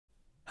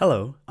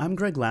Hello, I'm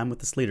Greg Lamb with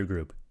the Slater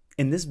Group.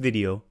 In this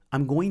video,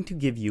 I'm going to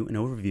give you an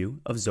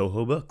overview of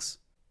Zoho Books.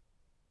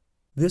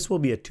 This will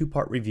be a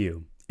two-part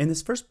review. In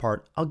this first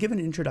part, I'll give an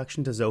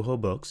introduction to Zoho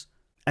Books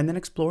and then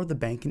explore the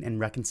banking and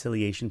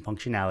reconciliation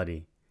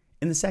functionality.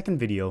 In the second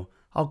video,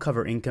 I'll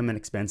cover income and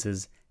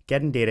expenses,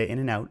 getting data in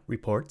and out,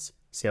 reports,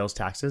 sales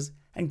taxes,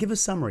 and give a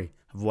summary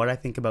of what I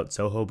think about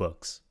Zoho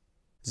Books.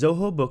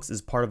 Zoho Books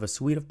is part of a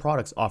suite of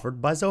products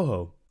offered by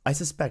Zoho. I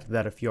suspect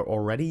that if you're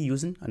already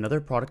using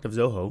another product of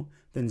Zoho,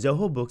 then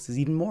Zoho Books is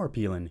even more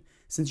appealing,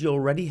 since you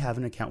already have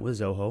an account with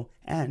Zoho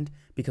and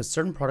because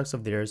certain products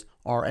of theirs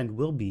are and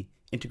will be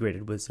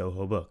integrated with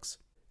Zoho Books.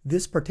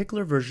 This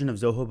particular version of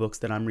Zoho Books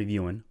that I'm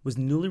reviewing was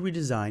newly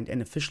redesigned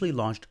and officially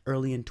launched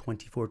early in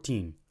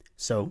 2014.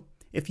 So,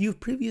 if you've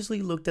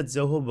previously looked at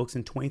Zoho Books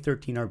in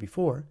 2013 or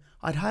before,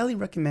 I'd highly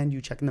recommend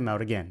you checking them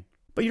out again.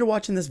 But you're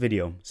watching this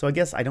video, so I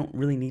guess I don't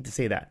really need to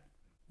say that.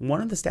 One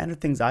of the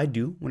standard things I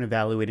do when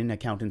evaluating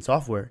accounting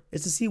software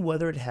is to see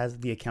whether it has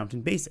the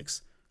accounting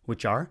basics,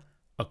 which are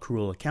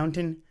accrual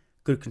accounting,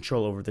 good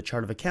control over the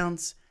chart of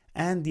accounts,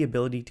 and the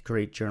ability to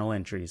create journal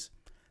entries.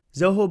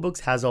 Zoho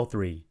Books has all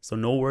three, so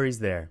no worries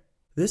there.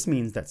 This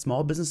means that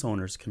small business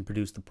owners can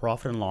produce the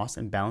profit and loss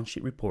and balance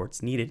sheet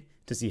reports needed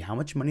to see how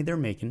much money they're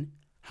making,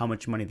 how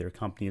much money their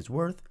company is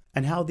worth,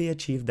 and how they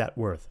achieved that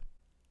worth.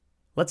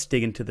 Let's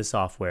dig into the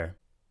software.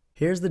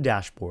 Here's the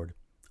dashboard.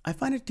 I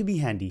find it to be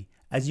handy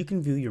as you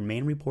can view your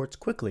main reports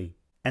quickly,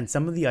 and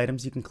some of the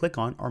items you can click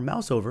on or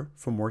mouse over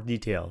for more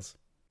details.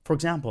 For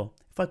example,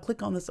 if I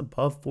click on this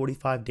above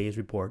 45 days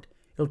report,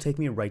 it'll take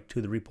me right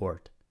to the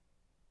report.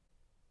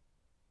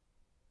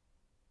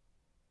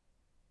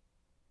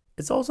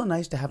 It's also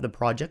nice to have the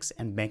projects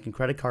and bank and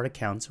credit card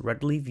accounts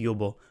readily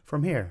viewable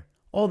from here,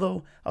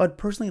 although I would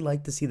personally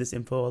like to see this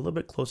info a little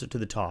bit closer to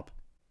the top.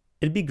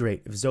 It'd be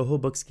great if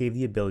Zoho Books gave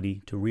the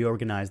ability to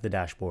reorganize the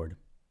dashboard.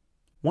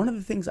 One of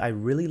the things I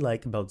really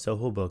like about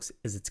Zoho Books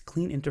is its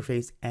clean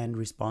interface and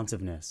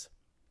responsiveness.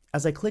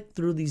 As I click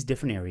through these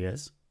different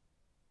areas,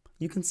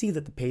 you can see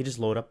that the pages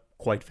load up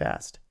quite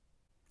fast.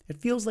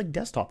 It feels like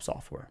desktop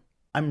software.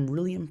 I'm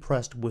really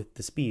impressed with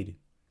the speed.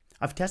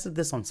 I've tested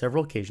this on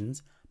several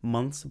occasions,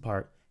 months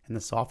apart, and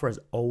the software has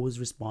always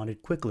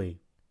responded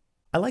quickly.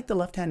 I like the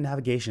left-hand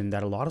navigation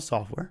that a lot of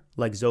software,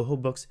 like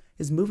Zoho Books,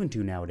 is moving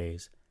to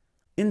nowadays.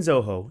 In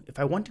Zoho, if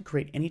I want to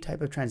create any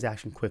type of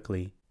transaction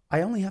quickly,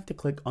 I only have to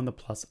click on the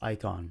plus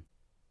icon.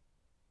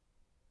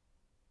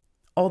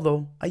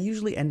 Although, I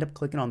usually end up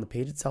clicking on the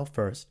page itself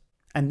first,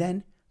 and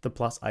then the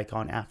plus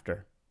icon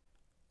after.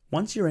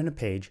 Once you're in a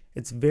page,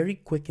 it's very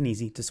quick and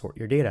easy to sort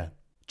your data.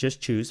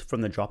 Just choose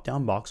from the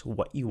drop-down box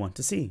what you want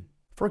to see.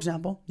 For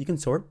example, you can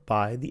sort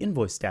by the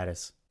invoice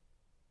status.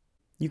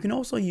 You can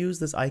also use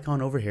this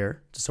icon over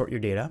here to sort your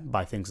data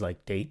by things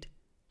like date,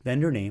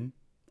 vendor name,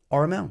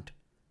 or amount.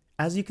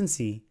 As you can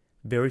see,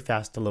 very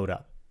fast to load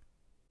up.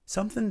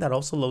 Something that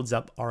also loads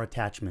up are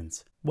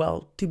attachments.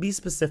 Well, to be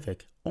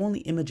specific, only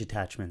image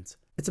attachments.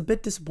 It's a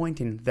bit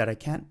disappointing that I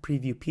can't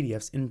preview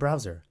PDFs in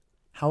browser.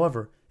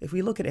 However, if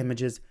we look at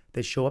images,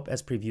 they show up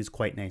as previews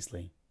quite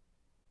nicely.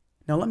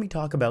 Now let me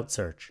talk about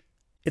search.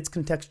 It's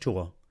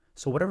contextual,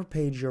 so whatever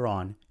page you're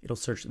on, it'll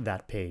search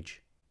that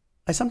page.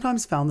 I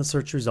sometimes found the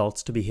search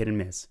results to be hit and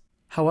miss.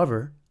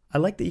 However, I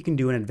like that you can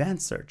do an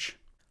advanced search.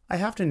 I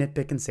have to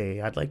nitpick and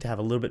say I'd like to have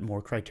a little bit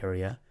more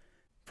criteria.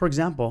 For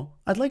example,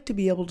 I'd like to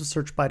be able to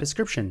search by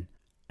description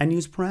and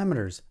use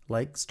parameters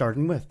like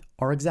starting with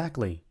or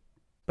exactly.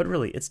 But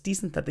really, it's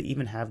decent that they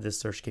even have this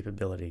search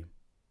capability.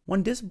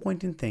 One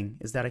disappointing thing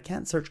is that I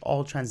can't search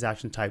all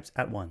transaction types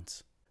at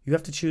once. You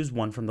have to choose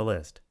one from the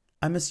list.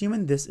 I'm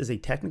assuming this is a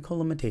technical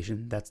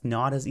limitation that's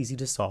not as easy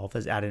to solve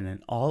as adding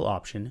an all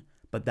option,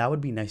 but that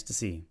would be nice to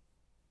see.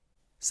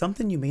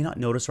 Something you may not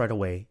notice right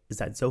away is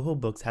that Zoho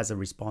Books has a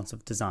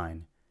responsive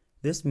design.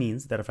 This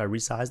means that if I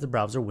resize the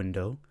browser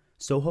window,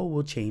 Zoho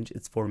will change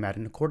its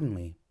formatting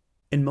accordingly.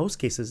 In most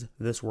cases,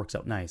 this works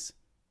out nice.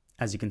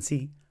 As you can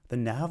see, the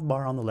nav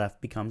bar on the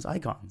left becomes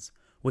icons,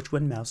 which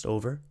when moused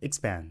over,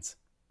 expands.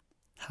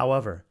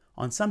 However,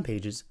 on some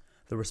pages,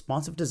 the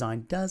responsive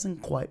design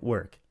doesn't quite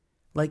work,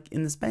 like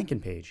in this banking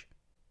page.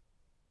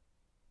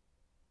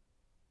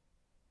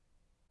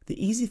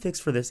 The easy fix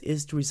for this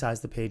is to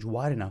resize the page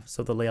wide enough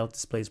so the layout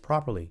displays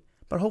properly,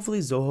 but hopefully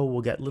Zoho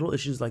will get little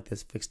issues like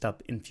this fixed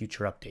up in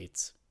future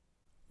updates.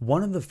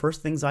 One of the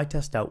first things I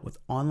test out with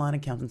online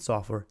accounting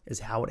software is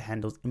how it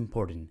handles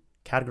importing,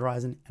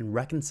 categorizing, and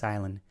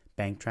reconciling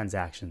bank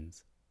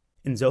transactions.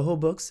 In Zoho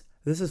Books,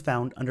 this is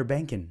found under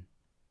banking.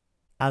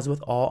 As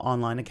with all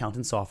online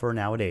accounting software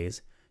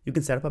nowadays, you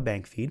can set up a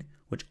bank feed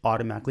which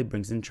automatically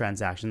brings in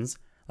transactions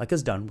like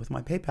is done with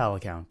my PayPal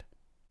account.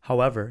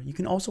 However, you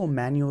can also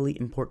manually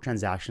import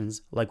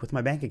transactions like with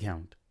my bank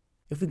account.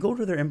 If we go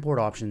to their import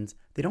options,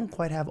 they don't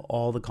quite have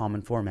all the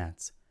common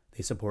formats.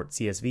 They support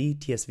CSV,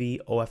 TSV,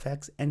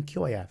 OFX, and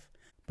QIF,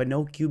 but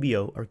no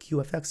QBO or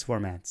QFX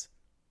formats.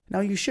 Now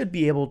you should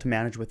be able to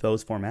manage with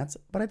those formats,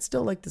 but I'd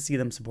still like to see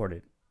them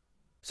supported.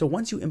 So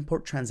once you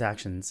import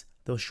transactions,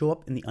 they'll show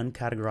up in the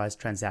Uncategorized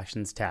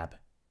Transactions tab.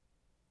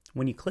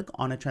 When you click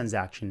on a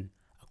transaction,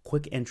 a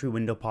quick entry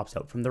window pops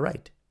out from the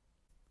right.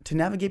 To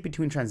navigate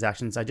between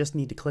transactions, I just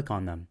need to click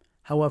on them.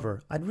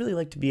 However, I'd really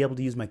like to be able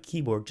to use my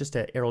keyboard just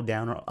to arrow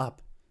down or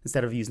up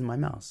instead of using my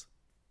mouse.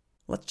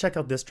 Let's check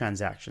out this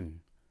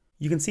transaction.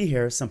 You can see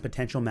here some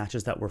potential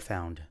matches that were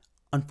found.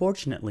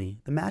 Unfortunately,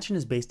 the matching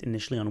is based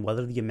initially on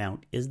whether the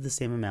amount is the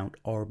same amount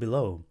or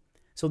below.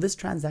 So this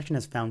transaction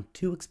has found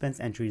 2 expense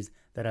entries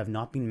that have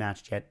not been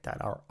matched yet that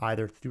are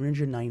either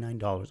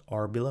 $399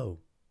 or below.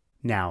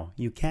 Now,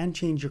 you can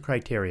change your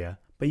criteria,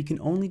 but you can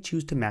only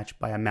choose to match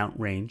by amount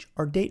range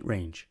or date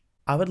range.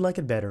 I would like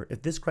it better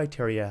if this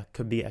criteria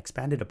could be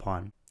expanded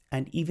upon,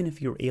 and even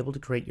if you're able to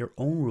create your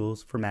own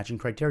rules for matching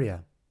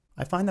criteria.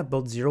 I find that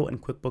both Xero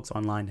and QuickBooks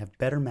Online have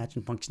better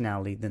matching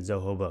functionality than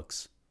Zoho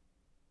Books.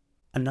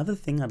 Another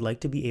thing I'd like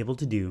to be able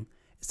to do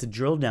is to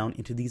drill down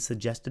into these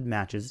suggested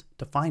matches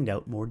to find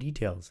out more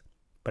details.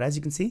 But as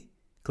you can see,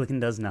 clicking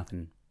does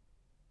nothing.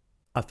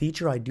 A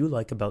feature I do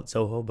like about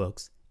Zoho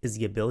Books is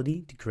the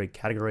ability to create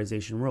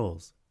categorization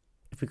rules.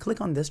 If we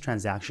click on this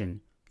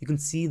transaction, you can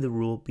see the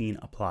rule being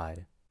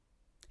applied.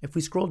 If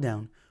we scroll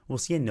down, we'll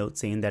see a note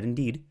saying that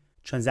indeed,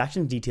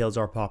 transaction details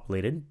are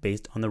populated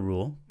based on the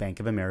rule Bank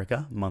of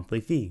America monthly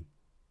fee.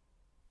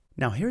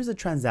 Now here's a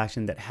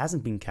transaction that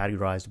hasn't been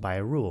categorized by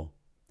a rule.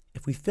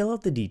 If we fill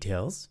out the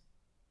details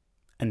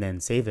and then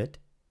save it,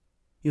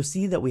 you'll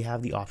see that we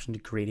have the option to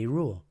create a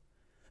rule.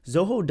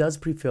 Zoho does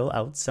pre-fill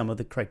out some of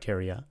the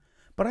criteria,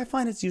 but I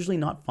find it's usually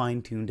not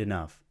fine-tuned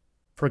enough.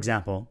 For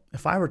example,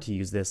 if I were to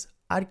use this,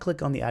 I'd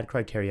click on the add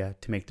criteria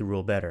to make the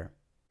rule better.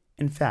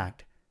 In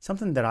fact,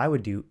 something that I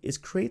would do is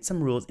create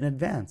some rules in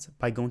advance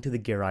by going to the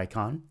gear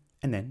icon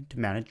and then to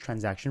manage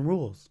transaction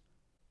rules.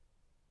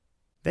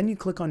 Then you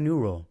click on new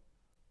rule.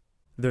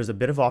 There's a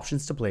bit of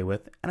options to play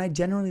with, and I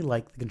generally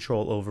like the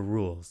control over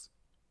rules.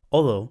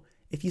 Although,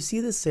 if you see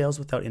this sales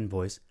without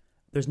invoice,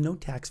 there's no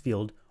tax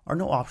field or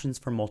no options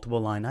for multiple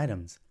line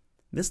items.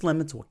 This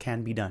limits what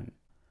can be done.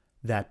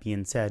 That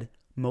being said,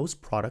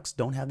 most products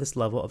don't have this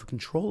level of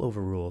control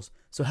over rules,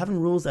 so having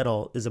rules at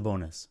all is a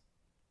bonus.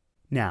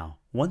 Now,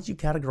 once you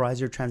categorize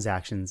your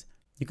transactions,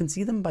 you can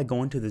see them by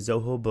going to the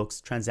Zoho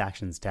Books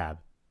Transactions tab.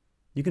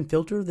 You can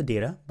filter the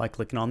data by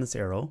clicking on this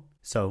arrow,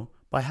 so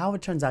by how a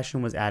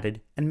transaction was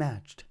added and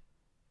matched.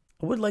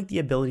 I would like the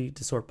ability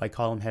to sort by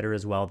column header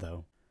as well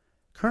though.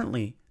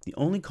 Currently, the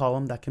only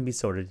column that can be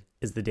sorted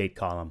is the date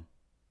column.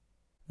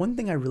 One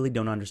thing I really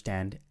don't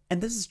understand,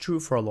 and this is true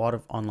for a lot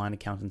of online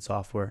accounting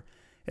software,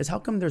 is how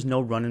come there's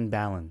no run-in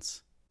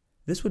balance?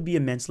 This would be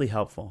immensely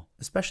helpful,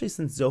 especially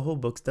since Zoho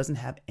Books doesn't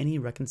have any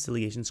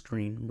reconciliation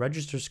screen,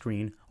 register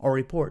screen, or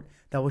report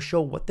that will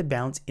show what the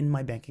balance in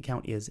my bank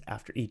account is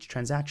after each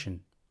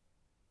transaction.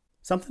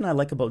 Something I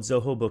like about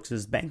Zoho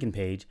Books' banking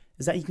page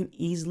is that you can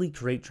easily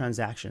create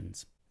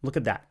transactions. Look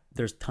at that,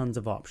 there's tons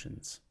of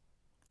options.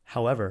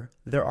 However,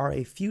 there are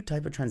a few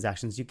types of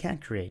transactions you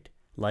can't create,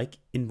 like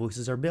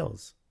invoices or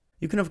bills.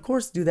 You can of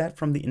course do that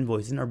from the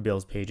invoicing or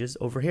bills pages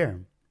over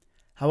here.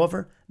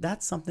 However,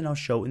 that's something I'll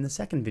show in the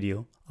second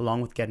video,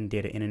 along with getting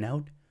data in and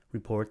out,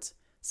 reports,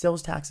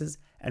 sales taxes,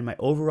 and my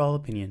overall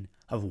opinion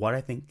of what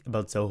I think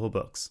about Zoho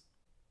Books.